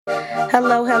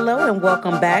Hello, hello, and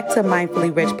welcome back to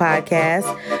Mindfully Rich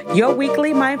Podcast, your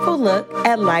weekly mindful look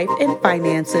at life and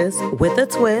finances with a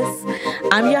twist.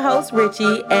 I'm your host,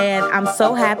 Richie, and I'm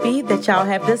so happy that y'all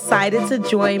have decided to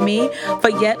join me for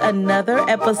yet another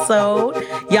episode.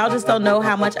 Y'all just don't know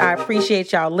how much I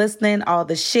appreciate y'all listening, all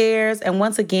the shares. And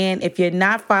once again, if you're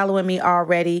not following me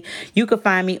already, you can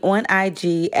find me on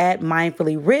IG at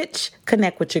Mindfully Rich.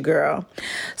 Connect with your girl.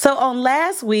 So on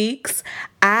last week's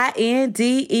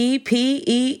INDEPENDENT.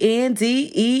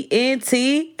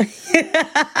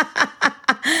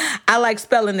 I like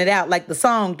spelling it out like the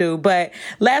song do, but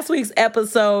last week's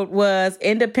episode was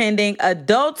Independent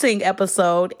Adulting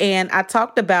episode, and I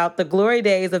talked about the glory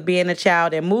days of being a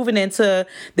child and moving into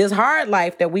this hard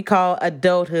life that we call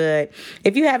adulthood.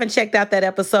 If you haven't checked out that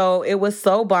episode, it was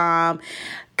so bomb.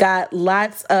 Got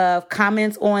lots of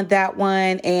comments on that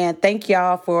one, and thank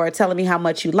y'all for telling me how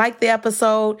much you liked the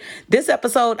episode. This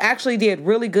episode actually did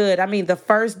really good. I mean, the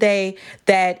first day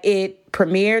that it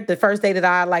premiered, the first day that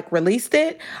I released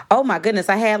it, oh my goodness,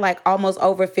 I had almost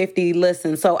over 50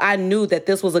 listens. So I knew that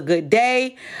this was a good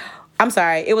day. I'm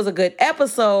sorry, it was a good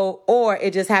episode, or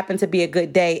it just happened to be a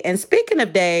good day. And speaking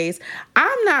of days,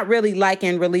 I'm not really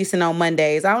liking releasing on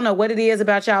Mondays. I don't know what it is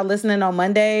about y'all listening on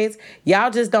Mondays.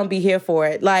 Y'all just don't be here for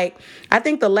it. I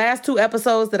think the last 2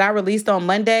 episodes that I released on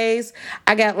Mondays,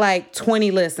 I got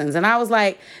 20 listens. And I was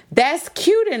like, that's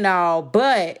cute and all,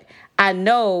 but I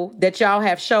know that y'all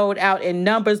have showed out in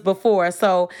numbers before.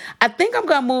 So I think I'm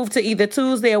going to move to either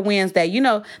Tuesday or Wednesday. You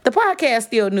know, the podcast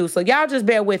still new, so y'all just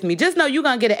bear with me. Just know you're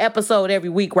going to get an episode every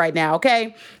week right now,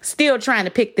 okay? Still trying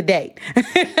to pick the date.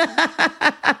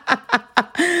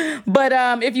 But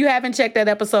if you haven't checked that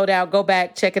episode out, go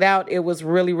back, check it out. It was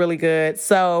really, really good.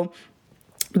 So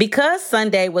because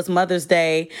Sunday was Mother's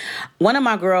Day, one of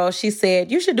my girls, she said,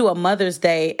 you should do a Mother's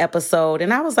Day episode.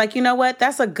 And I was like, you know what?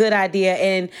 That's a good idea.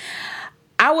 And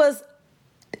I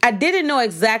didn't know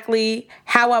exactly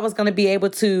how I was going to be able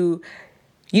to,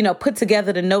 put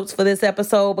together the notes for this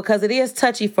episode because it is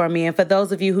touchy for me. And for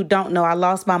those of you who don't know, I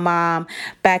lost my mom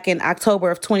back in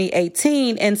October of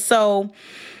 2018. And so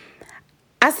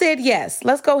I said, yes,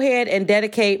 let's go ahead and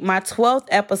dedicate my 12th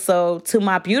episode to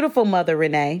my beautiful mother,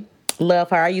 Renee.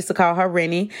 Love her. I used to call her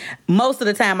Rennie. Most of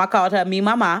the time I called her me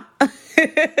mama.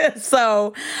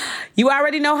 So you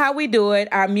already know how we do it.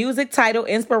 Our music title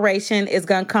inspiration is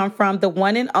going to come from the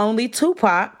one and only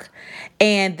Tupac.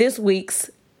 And this week's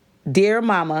Dear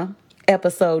Mama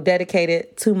episode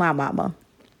dedicated to my mama.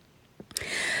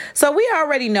 So we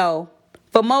already know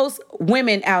for most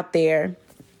women out there,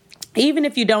 even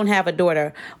if you don't have a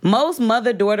daughter, most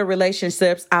mother-daughter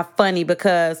relationships are funny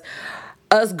because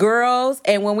us girls,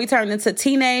 and when we turn into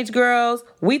teenage girls,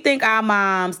 we think our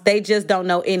moms, they just don't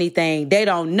know anything. They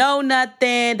don't know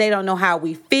nothing. They don't know how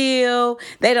we feel.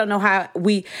 They don't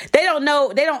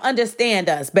know they don't understand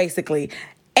us, basically.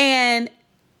 And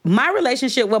my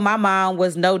relationship with my mom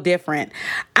was no different.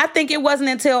 I think it wasn't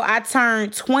until I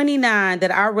turned 29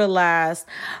 that I realized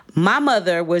my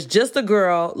mother was just a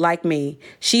girl like me.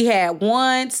 She had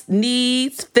wants,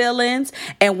 needs, feelings,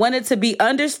 and wanted to be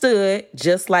understood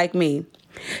just like me.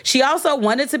 She also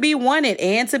wanted to be wanted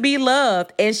and to be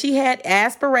loved, and she had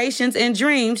aspirations and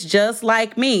dreams just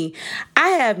like me. I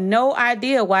have no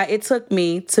idea why it took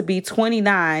me to be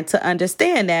 29 to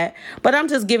understand that, but I'm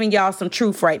just giving y'all some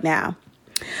truth right now.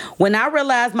 When I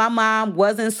realized my mom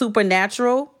wasn't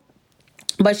supernatural,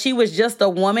 but she was just a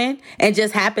woman and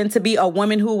just happened to be a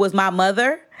woman who was my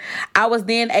mother, I was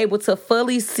then able to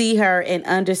fully see her and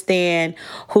understand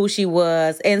who she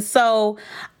was. And so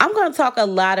I'm going to talk a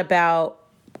lot about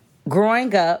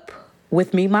growing up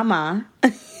with me, mama,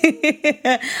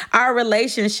 our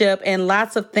relationship, and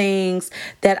lots of things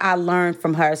that I learned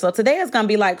from her. So today is going to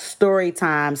be like story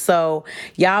time. So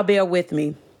y'all bear with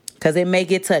me because it may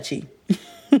get touchy.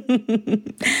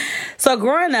 So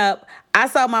growing up, I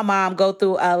saw my mom go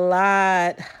through a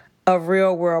lot of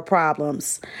real world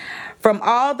problems. From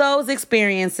all those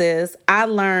experiences, I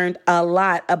learned a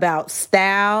lot about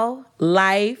style,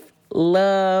 life,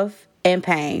 love, and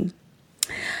pain.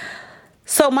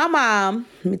 So my mom,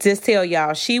 let me just tell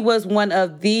y'all, she was one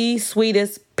of the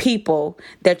sweetest people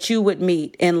that you would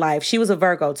meet in life. She was a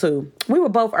Virgo too. We were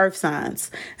both earth signs.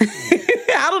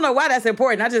 I don't know why that's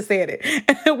important. I just said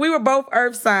it. We were both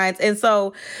earth signs. And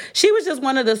so she was just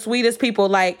one of the sweetest people.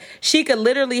 Like, she could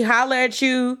literally holler at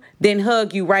you, then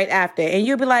hug you right after. And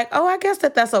you'd be like, oh, I guess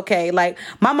that's okay. Like,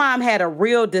 my mom had a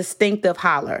real distinctive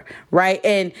holler, right?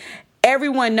 And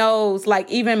everyone knows, like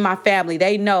even my family,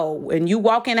 they know when you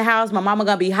walk in the house, my mama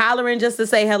gonna be hollering just to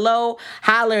say hello,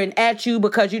 hollering at you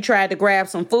because you tried to grab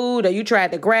some food or you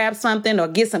tried to grab something or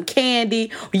get some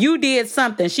candy. You did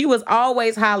something. She was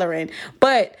always hollering,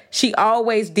 but she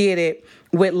always did it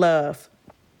with love.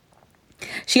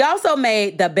 She also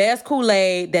made the best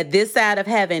Kool-Aid that this side of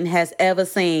heaven has ever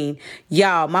seen.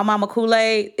 Y'all, my mama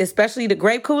Kool-Aid, especially the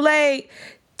grape Kool-Aid,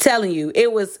 telling you,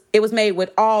 it was made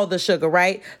with all the sugar,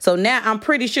 right? So now I'm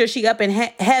pretty sure she up in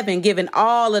heaven giving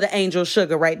all of the angels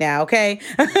sugar right now, okay?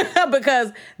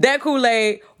 Because that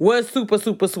Kool-Aid was super,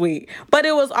 super sweet. But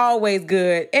it was always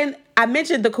good. And I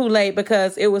mentioned the Kool-Aid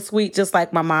because it was sweet just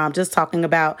like my mom, just talking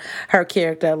about her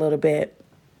character a little bit.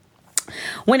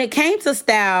 When it came to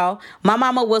style, my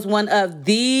mama was one of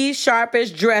the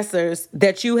sharpest dressers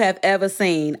that you have ever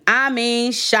seen. I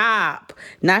mean, sharp,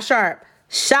 not sharp.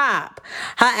 Shop.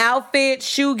 Her outfit,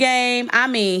 shoe game,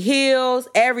 heels,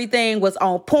 everything was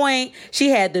on point. She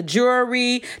had the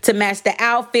jewelry to match the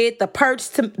outfit, the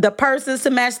purses to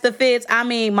match the fits.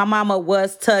 My mama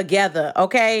was together,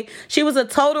 okay? She was a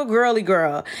total girly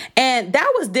girl. And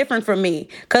that was different for me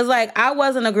because, like, I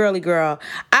wasn't a girly girl.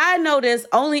 I noticed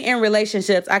only in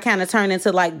relationships I kind of turned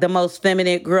into, like, the most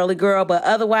feminine girly girl, but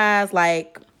otherwise,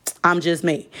 like, I'm just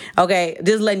me. Okay.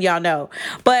 Just letting y'all know.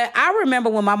 But I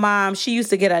remember when my mom, she used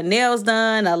to get her nails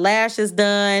done, her lashes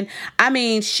done.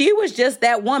 She was just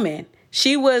that woman.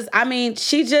 She was,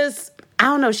 she just, I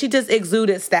don't know. She just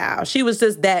exuded style. She was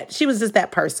just that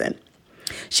person.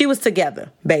 She was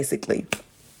together, basically.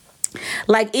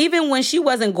 Like, even when she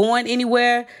wasn't going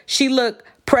anywhere, she looked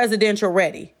presidential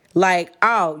ready. Like,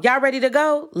 oh, y'all ready to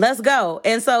go? Let's go.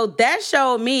 And so that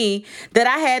showed me that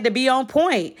I had to be on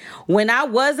point. When I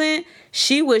wasn't,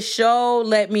 she would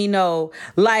let me know.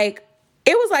 Like,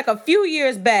 it was like a few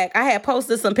years back, I had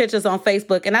posted some pictures on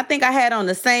Facebook, and I think I had on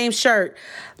the same shirt,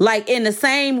 like in the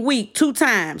same week, 2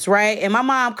 times, right? And my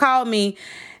mom called me,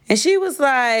 and she was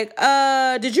like,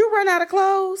 did you run out of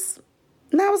clothes?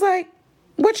 And I was like,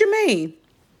 what you mean?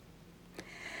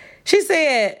 She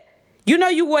said, you know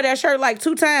you wore that shirt like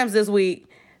 2 times this week.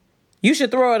 You should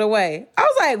throw it away. I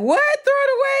was like, what? Throw it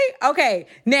away? Okay,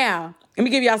 now, let me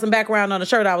give y'all some background on the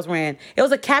shirt I was wearing. It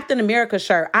was a Captain America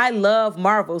shirt. I love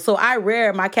Marvel, so I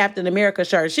wear my Captain America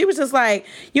shirt. She was just like,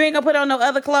 you ain't gonna put on no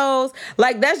other clothes?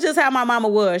 Like, that's just how my mama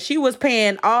was. She was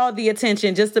paying all the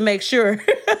attention just to make sure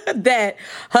that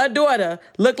her daughter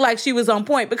looked like she was on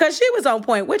point, because she was on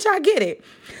point, which I get it.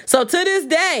 So to this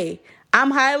day, I'm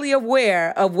highly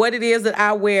aware of what it is that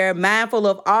I wear, mindful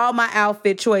of all my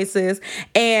outfit choices.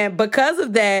 And because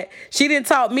of that, she done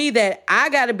taught me that I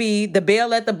got to be the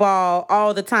belle at the ball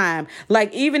all the time.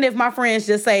 Like, even if my friends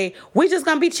just say, we just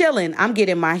going to be chilling, I'm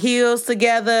getting my heels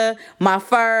together, my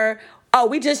fur. Oh,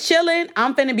 we just chilling?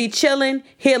 I'm finna be chilling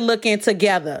here looking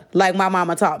together, like my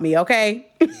mama taught me, okay?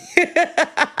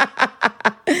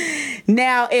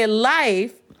 Now, in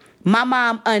life, my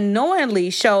mom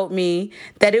unknowingly showed me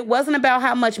that it wasn't about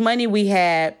how much money we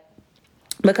had,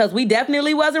 because we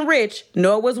definitely wasn't rich,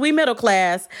 nor was we middle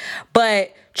class,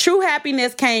 but true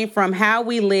happiness came from how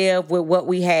we lived with what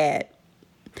we had.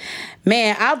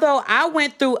 Man, although I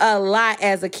went through a lot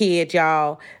as a kid,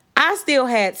 y'all, I still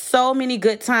had so many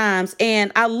good times,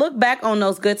 and I look back on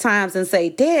those good times and say,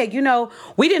 Dad,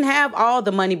 we didn't have all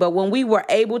the money, but when we were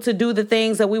able to do the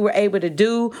things that we were able to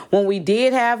do, when we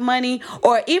did have money,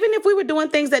 or even if we were doing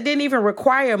things that didn't even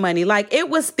require money, like, it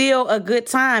was still a good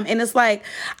time. And it's like,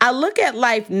 I look at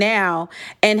life now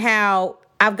and how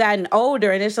I've gotten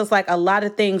older, and it's just like a lot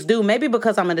of things do. Maybe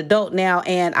because I'm an adult now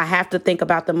and I have to think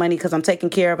about the money because I'm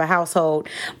taking care of a household.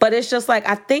 But it's just like,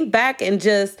 I think back and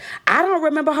I don't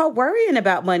remember her worrying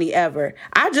about money ever.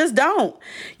 I just don't,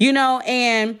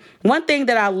 And one thing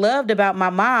that I loved about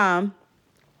my mom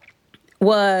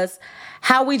was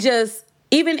how we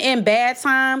even in bad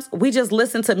times, we just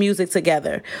listen to music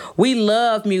together. We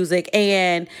love music,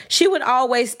 and she would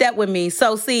always step with me.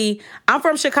 So see, I'm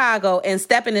from Chicago, and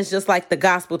stepping is just like the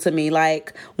gospel to me.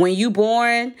 Like, when you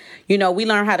born, we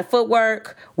learn how to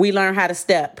footwork, we learn how to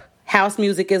step. House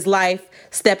music is life.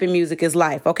 Stepping music is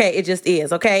life. Okay. It just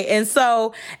is. Okay. And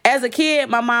so as a kid,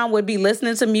 my mom would be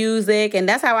listening to music, and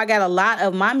that's how I got a lot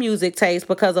of my music taste,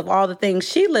 because of all the things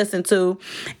she listened to.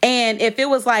 And if it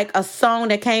was like a song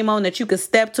that came on that you could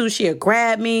step to, she'd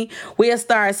grab me. We'd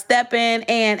start stepping.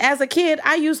 And as a kid,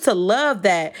 I used to love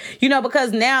that,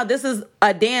 because now this is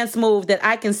a dance move that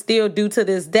I can still do to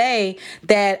this day,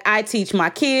 that I teach my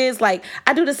kids. Like,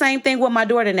 I do the same thing with my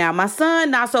daughter now. My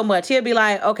son, not so much. He'll be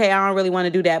like, okay, I I don't really want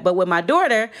to do that. But with my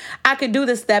daughter, I could do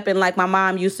the stepping like my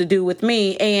mom used to do with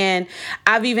me. And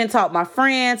I've even taught my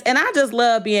friends. And I just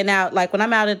love being out. Like when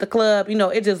I'm out at the club,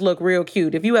 it just look real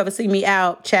cute. If you ever see me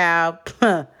out, child,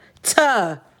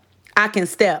 I can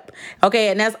step. Okay.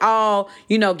 And that's all,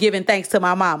 giving thanks to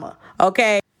my mama.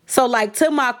 Okay. So like to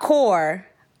my core,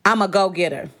 I'm a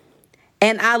go-getter.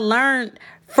 And I learned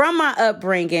from my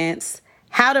upbringings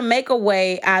how to make a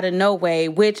way out of no way,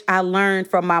 which I learned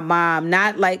from my mom,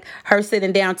 not like her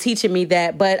sitting down teaching me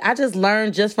that, but I just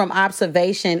learned just from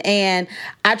observation. And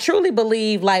I truly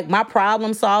believe like my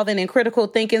problem solving and critical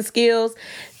thinking skills,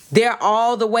 they're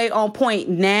all the way on point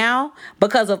now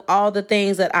because of all the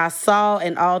things that I saw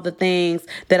and all the things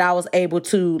that I was able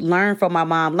to learn from my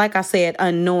mom, like I said,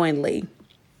 unknowingly.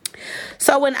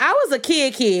 So when I was a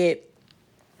kid,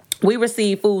 we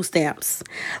received food stamps,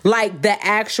 like the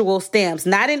actual stamps,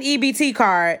 not an EBT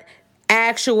card,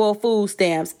 actual food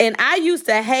stamps. And I used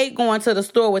to hate going to the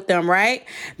store with them, right?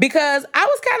 Because I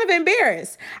was kind of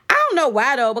embarrassed. I don't know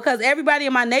why though, because everybody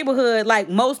in my neighborhood, like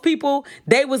most people,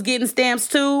 they was getting stamps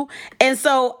too. And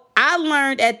so I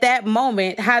learned at that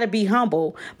moment how to be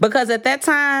humble because at that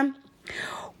time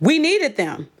we needed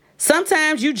them.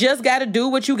 Sometimes you just got to do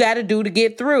what you got to do to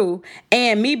get through.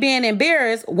 And me being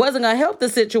embarrassed wasn't going to help the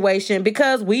situation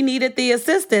because we needed the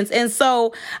assistance. And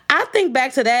so I think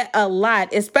back to that a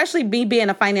lot, especially me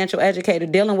being a financial educator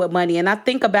dealing with money. And I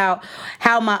think about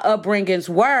how my upbringings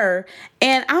were.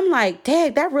 And I'm like,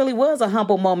 dang, that really was a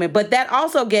humble moment. But that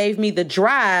also gave me the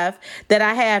drive that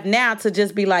I have now to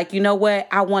just be like, you know what?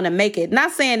 I want to make it. Not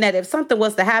saying that if something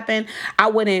was to happen, I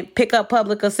wouldn't pick up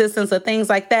public assistance or things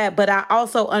like that. But I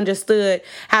also understood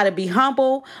how to be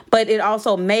humble. But it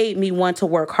also made me want to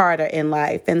work harder in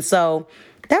life. And so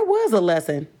that was a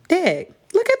lesson. Dang,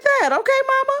 look at that. Okay,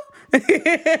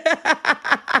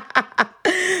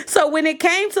 mama. So when it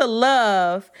came to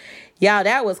love, y'all,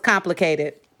 that was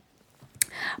complicated.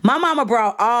 My mama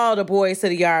brought all the boys to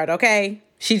the yard, okay?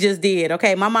 She just did,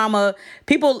 okay? My mama,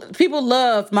 people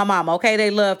loved my mama, okay? They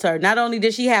loved her. Not only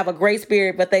did she have a great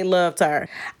spirit, but they loved her.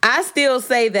 I still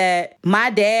say that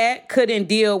my dad couldn't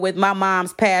deal with my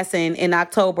mom's passing in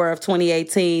October of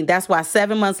 2018. That's why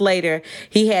 7 months later,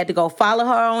 he had to go follow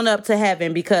her on up to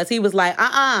heaven because he was like,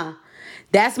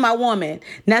 that's my woman.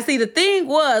 Now, see, the thing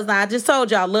was, I just told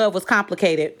y'all love was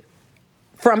complicated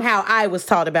from how I was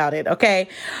taught about it, okay?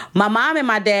 My mom and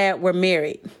my dad were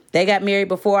married. They got married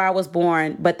before I was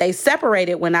born, but they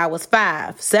separated when I was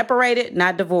 5. Separated,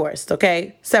 not divorced,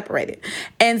 okay? Separated.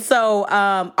 And so,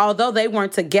 although they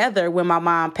weren't together when my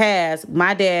mom passed,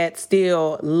 my dad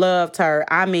still loved her.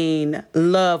 I mean,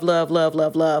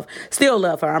 love. Still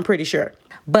love her, I'm pretty sure.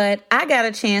 But I got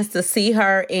a chance to see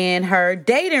her in her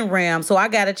dating realm. So I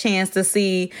got a chance to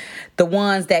see the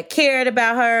ones that cared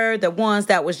about her, the ones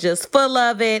that was just full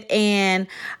of it. And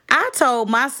I told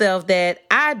myself that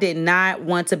I did not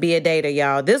want to be a dater,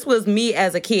 y'all. This was me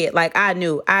as a kid. Like I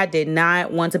knew I did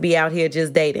not want to be out here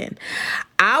just dating.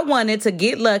 I wanted to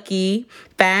get lucky,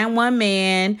 find one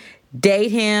man, date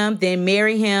him, then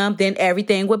marry him, then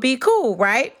everything would be cool,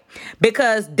 right?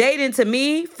 Because dating to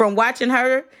me, from watching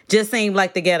her, just seemed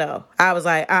like the ghetto. I was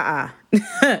like,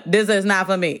 this is not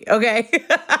for me, okay?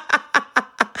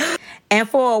 And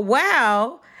for a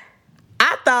while,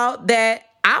 I thought that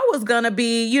I was going to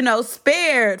be,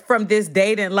 spared from this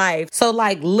dating life. So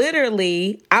like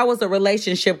literally, I was a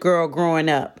relationship girl growing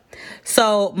up.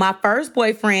 So my first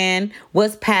boyfriend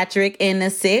was Patrick in the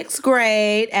 6th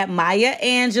grade at Maya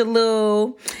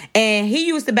Angelou. And he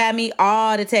used to buy me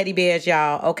all the teddy bears,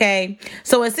 y'all. Okay.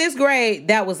 So in 6th grade,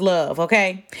 that was love.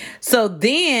 Okay. So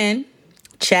then,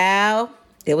 child,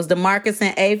 it was DeMarcus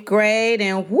in 8th grade.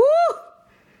 And whoo,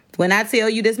 when I tell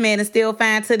you this man is still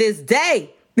fine to this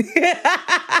day.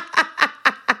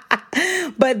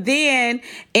 But then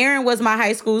Aaron was my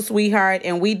high school sweetheart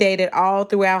and we dated all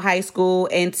throughout high school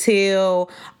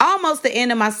until almost the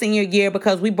end of my senior year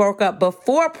because we broke up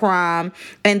before prom.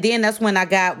 And then that's when I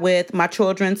got with my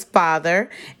children's father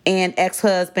and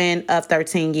ex-husband of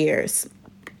 13 years.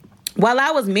 While I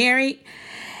was married,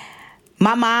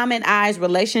 my mom and I's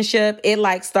relationship,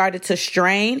 it started to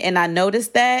strain and I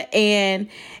noticed that. And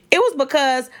it was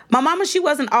because my mama, she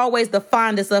wasn't always the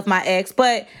fondest of my ex,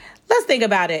 but let's think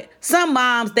about it. Some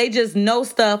moms, they just know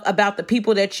stuff about the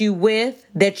people that you with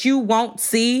that you won't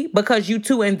see because you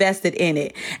too invested in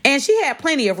it. And she had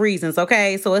plenty of reasons,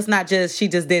 okay? So it's not just, she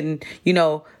just didn't,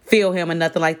 feel him or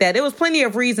nothing like that. There was plenty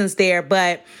of reasons there,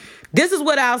 but this is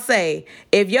what I'll say.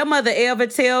 If your mother ever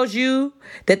tells you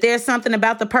that there's something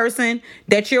about the person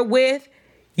that you're with,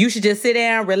 you should just sit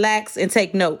down, relax, and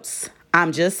take notes.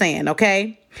 I'm just saying,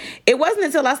 okay? It wasn't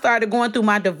until I started going through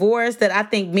my divorce that I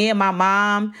think me and my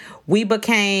mom, we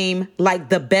became like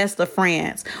the best of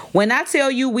friends. When I tell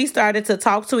you we started to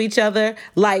talk to each other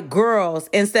like girls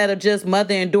instead of just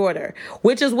mother and daughter,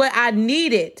 which is what I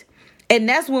needed. And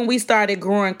that's when we started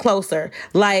growing closer.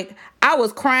 Like, I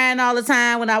was crying all the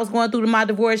time when I was going through my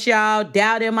divorce, y'all,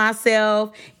 doubting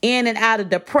myself, in and out of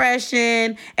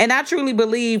depression. And I truly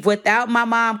believe without my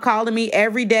mom calling me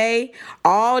every day,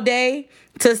 all day,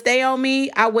 to stay on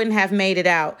me, I wouldn't have made it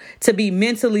out to be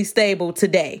mentally stable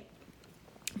today.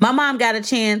 My mom got a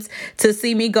chance to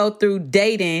see me go through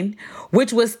dating,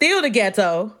 which was still the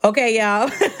ghetto. Okay, y'all.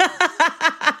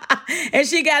 And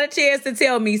she got a chance to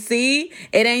tell me, see,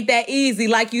 it ain't that easy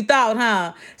like you thought,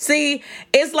 huh? See,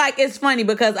 it's funny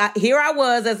because here I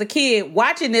was as a kid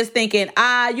watching this thinking,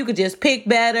 you could just pick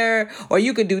better, or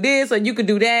you could do this, or you could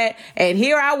do that. And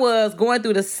here I was going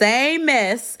through the same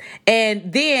mess,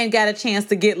 and then got a chance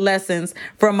to get lessons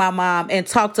from my mom and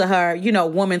talk to her,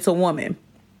 woman to woman.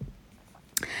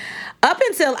 Up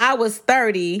until I was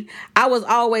 30, I was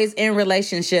always in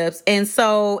relationships. And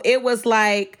so it was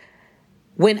like,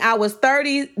 when I was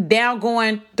 30, down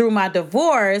going through my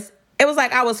divorce, it was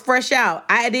like I was fresh out.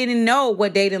 I didn't know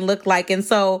what dating looked like. And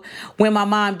so when my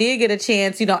mom did get a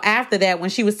chance, after that,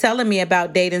 when she was telling me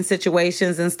about dating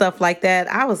situations and stuff like that,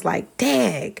 I was like,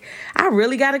 dang, I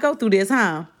really got to go through this,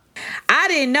 huh? I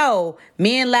didn't know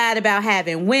men lied about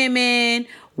having women,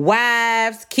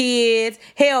 wives, kids,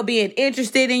 hell, being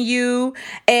interested in you.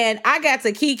 And I got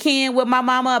to key in with my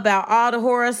mama about all the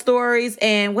horror stories.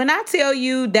 And when I tell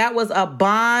you that was a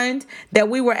bond that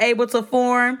we were able to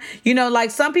form,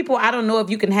 like some people, I don't know if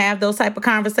you can have those type of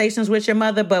conversations with your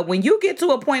mother, but when you get to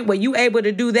a point where you able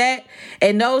to do that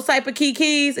and those type of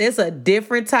keys, it's a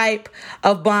different type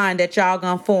of bond that y'all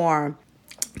gonna form.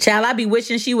 Child, I be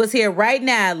wishing she was here right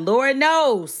now. Lord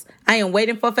knows I am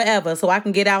waiting for forever so I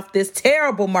can get out this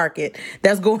terrible market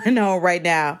that's going on right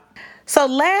now. So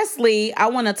lastly, I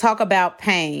want to talk about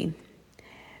pain.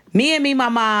 My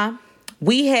mom,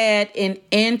 we had an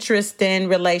interesting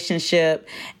relationship,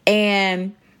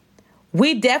 and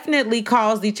we definitely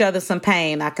caused each other some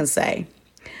pain, I can say.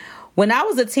 When I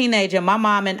was a teenager, my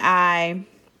mom and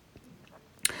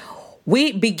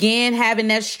we began having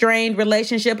that strained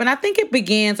relationship. And I think it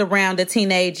begins around the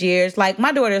teenage years. Like,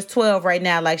 my daughter is 12 right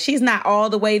now. Like, she's not all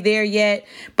the way there yet.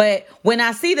 But when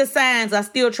I see the signs, I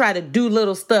still try to do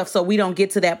little stuff so we don't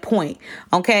get to that point.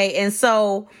 Okay. And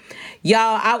so,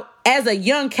 y'all, as a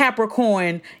young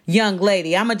Capricorn young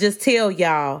lady, I'm going to just tell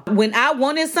y'all, when I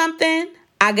wanted something,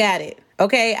 I got it.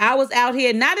 Okay. I was out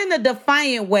here, not in a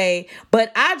defiant way,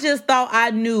 but I just thought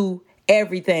I knew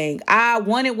everything. I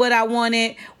wanted what I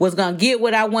wanted, was going to get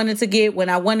what I wanted to get when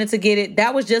I wanted to get it.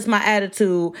 That was just my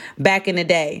attitude back in the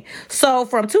day. So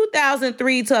from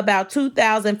 2003 to about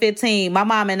 2015, my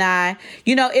mom and I,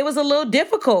 it was a little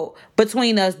difficult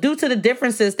between us due to the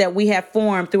differences that we have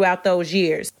formed throughout those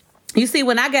years. You see,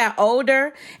 when I got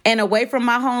older and away from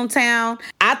my hometown,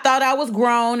 I thought I was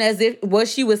grown, as if what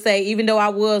she would say, even though I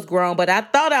was grown, but I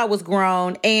thought I was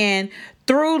grown. And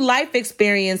through life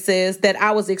experiences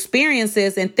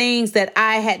and things that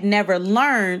I had never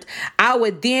learned, I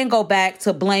would then go back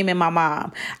to blaming my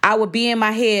mom. I would be in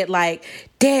my head like,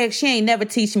 dang, she ain't never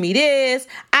teach me this.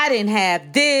 I didn't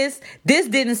have this. This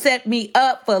didn't set me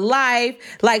up for life.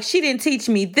 Like, she didn't teach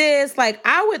me this. Like,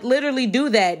 I would literally do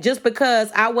that just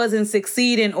because I wasn't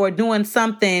succeeding or doing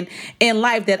something in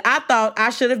life that I thought I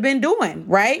should have been doing,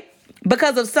 right?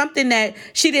 Because of something that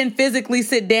she didn't physically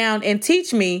sit down and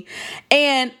teach me.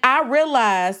 And I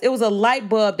realized it was a light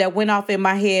bulb that went off in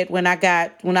my head when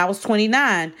I was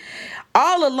 29.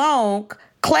 All along,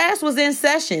 class was in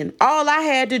session. All I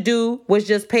had to do was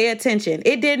just pay attention.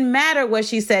 It didn't matter what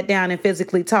she sat down and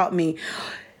physically taught me.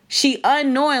 She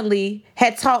unknowingly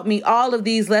had taught me all of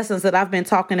these lessons that I've been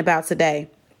talking about today.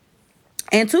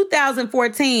 In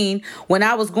 2014, when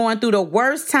I was going through the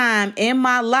worst time in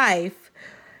my life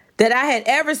that I had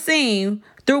ever seen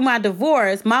through my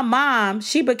divorce, my mom,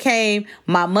 she became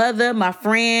my mother, my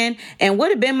friend, and would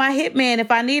have been my hitman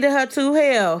if I needed her to,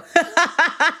 hell.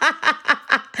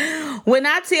 When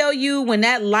I tell you, when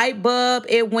that light bulb,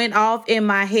 it went off in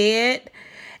my head,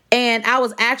 and I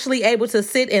was actually able to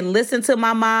sit and listen to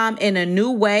my mom in a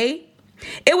new way.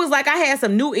 It was like I had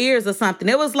some new ears or something.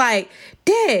 It was like,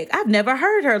 Dig, I've never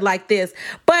heard her like this.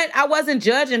 But I wasn't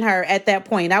judging her at that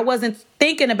point. I wasn't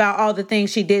thinking about all the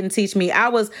things she didn't teach me. I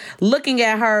was looking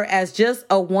at her as just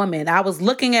a woman. I was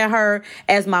looking at her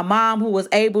as my mom who was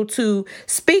able to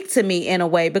speak to me in a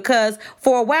way, because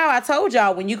for a while I told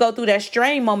y'all, when you go through that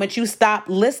strain moment, you stop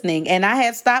listening, and I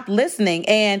had stopped listening,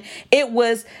 and it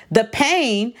was the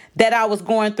pain that I was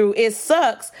going through. It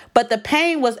sucks, but the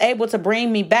pain was able to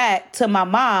bring me back to my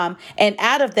mom, and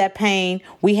out of that pain,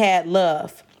 we had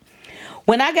love.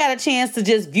 When I got a chance to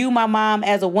just view my mom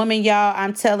as a woman, y'all,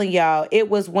 I'm telling y'all, it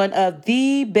was one of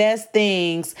the best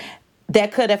things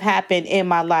that could have happened in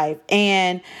my life.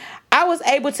 And I was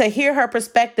able to hear her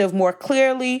perspective more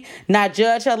clearly, not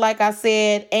judge her, like I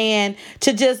said, and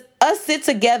to just us sit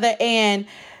together and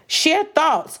share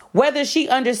thoughts. Whether she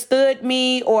understood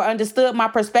me or understood my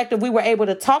perspective, we were able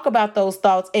to talk about those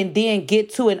thoughts and then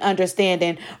get to an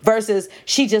understanding, versus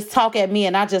she just talk at me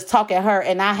and I just talk at her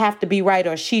and I have to be right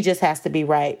or she just has to be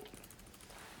right.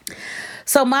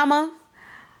 So, Mama,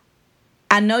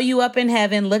 I know you up in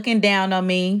heaven looking down on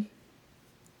me,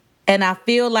 and I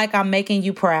feel like I'm making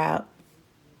you proud.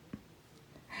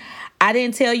 I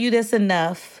didn't tell you this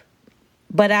enough,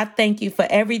 but I thank you for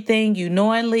everything you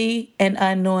knowingly and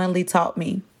unknowingly taught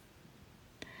me.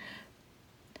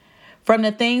 From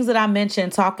the things that I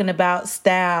mentioned, talking about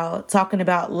style, talking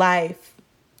about life,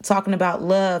 talking about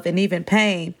love, and even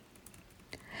pain.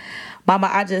 Mama,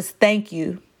 I just thank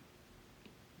you.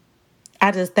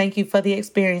 I just thank you for the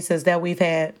experiences that we've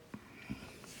had.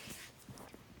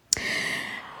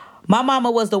 My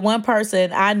mama was the one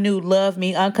person I knew loved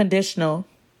me unconditional.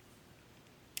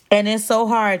 And it's so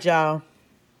hard, y'all.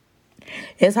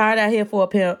 It's hard out here for a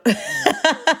pimp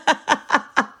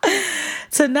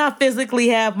to not physically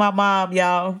have my mom,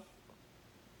 y'all.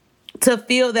 To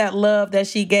feel that love that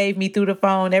she gave me through the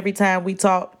phone every time we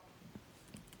talk.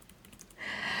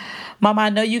 Mama, I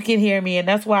know you can hear me, and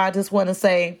that's why I just want to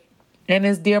say in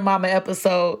this Dear Mama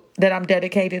episode that I'm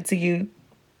dedicated to you,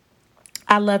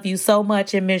 I love you so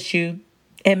much and miss you,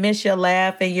 and miss your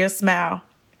laugh and your smile.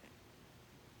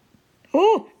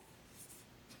 Ooh.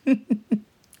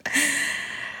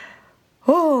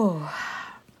 Ooh.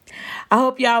 I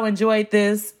hope y'all enjoyed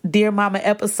this Dear Mama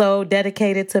episode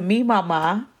dedicated to me,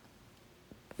 Mama,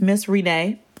 Miss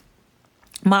Renee,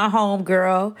 my home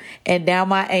girl, and now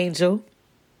my angel.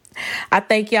 I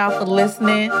thank y'all for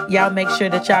listening. Y'all make sure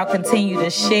that y'all continue to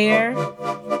share.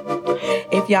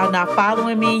 If y'all not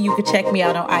following me, you can check me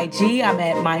out on IG. I'm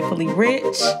at Mindfully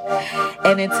Rich.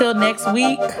 And until next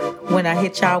week, when I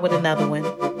hit y'all with another one.